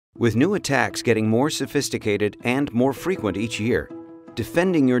With new attacks getting more sophisticated and more frequent each year,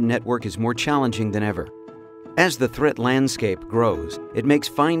 defending your network is more challenging than ever. As the threat landscape grows, it makes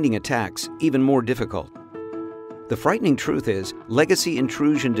finding attacks even more difficult. The frightening truth is, legacy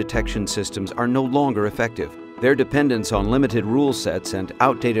intrusion detection systems are no longer effective. Their dependence on limited rule sets and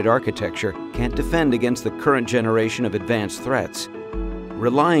outdated architecture can't defend against the current generation of advanced threats.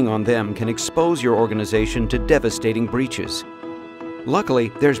 Relying on them can expose your organization to devastating breaches. Luckily,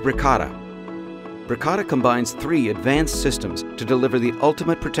 there's Bricata. Bricata combines 3 advanced systems to deliver the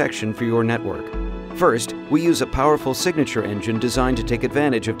ultimate protection for your network. First, we use a powerful signature engine designed to take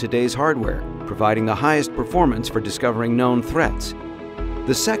advantage of today's hardware, providing the highest performance for discovering known threats.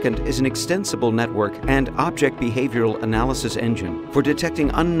 The second is an extensible network and object behavioral analysis engine for detecting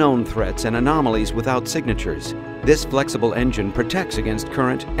unknown threats and anomalies without signatures. This flexible engine protects against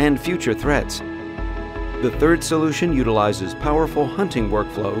current and future threats. The third solution utilizes powerful hunting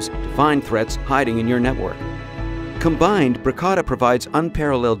workflows to find threats hiding in your network. Combined, Bricata provides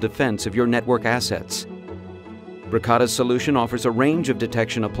unparalleled defense of your network assets. Bricata's solution offers a range of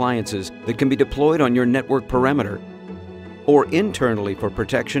detection appliances that can be deployed on your network perimeter or internally for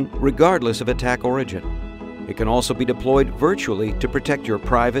protection regardless of attack origin. It can also be deployed virtually to protect your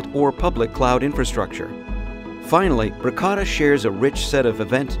private or public cloud infrastructure. Finally, Bricata shares a rich set of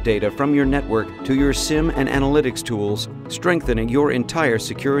event data from your network to your SIM and analytics tools, strengthening your entire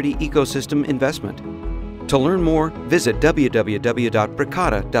security ecosystem investment. To learn more, visit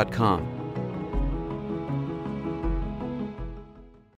www.bricata.com.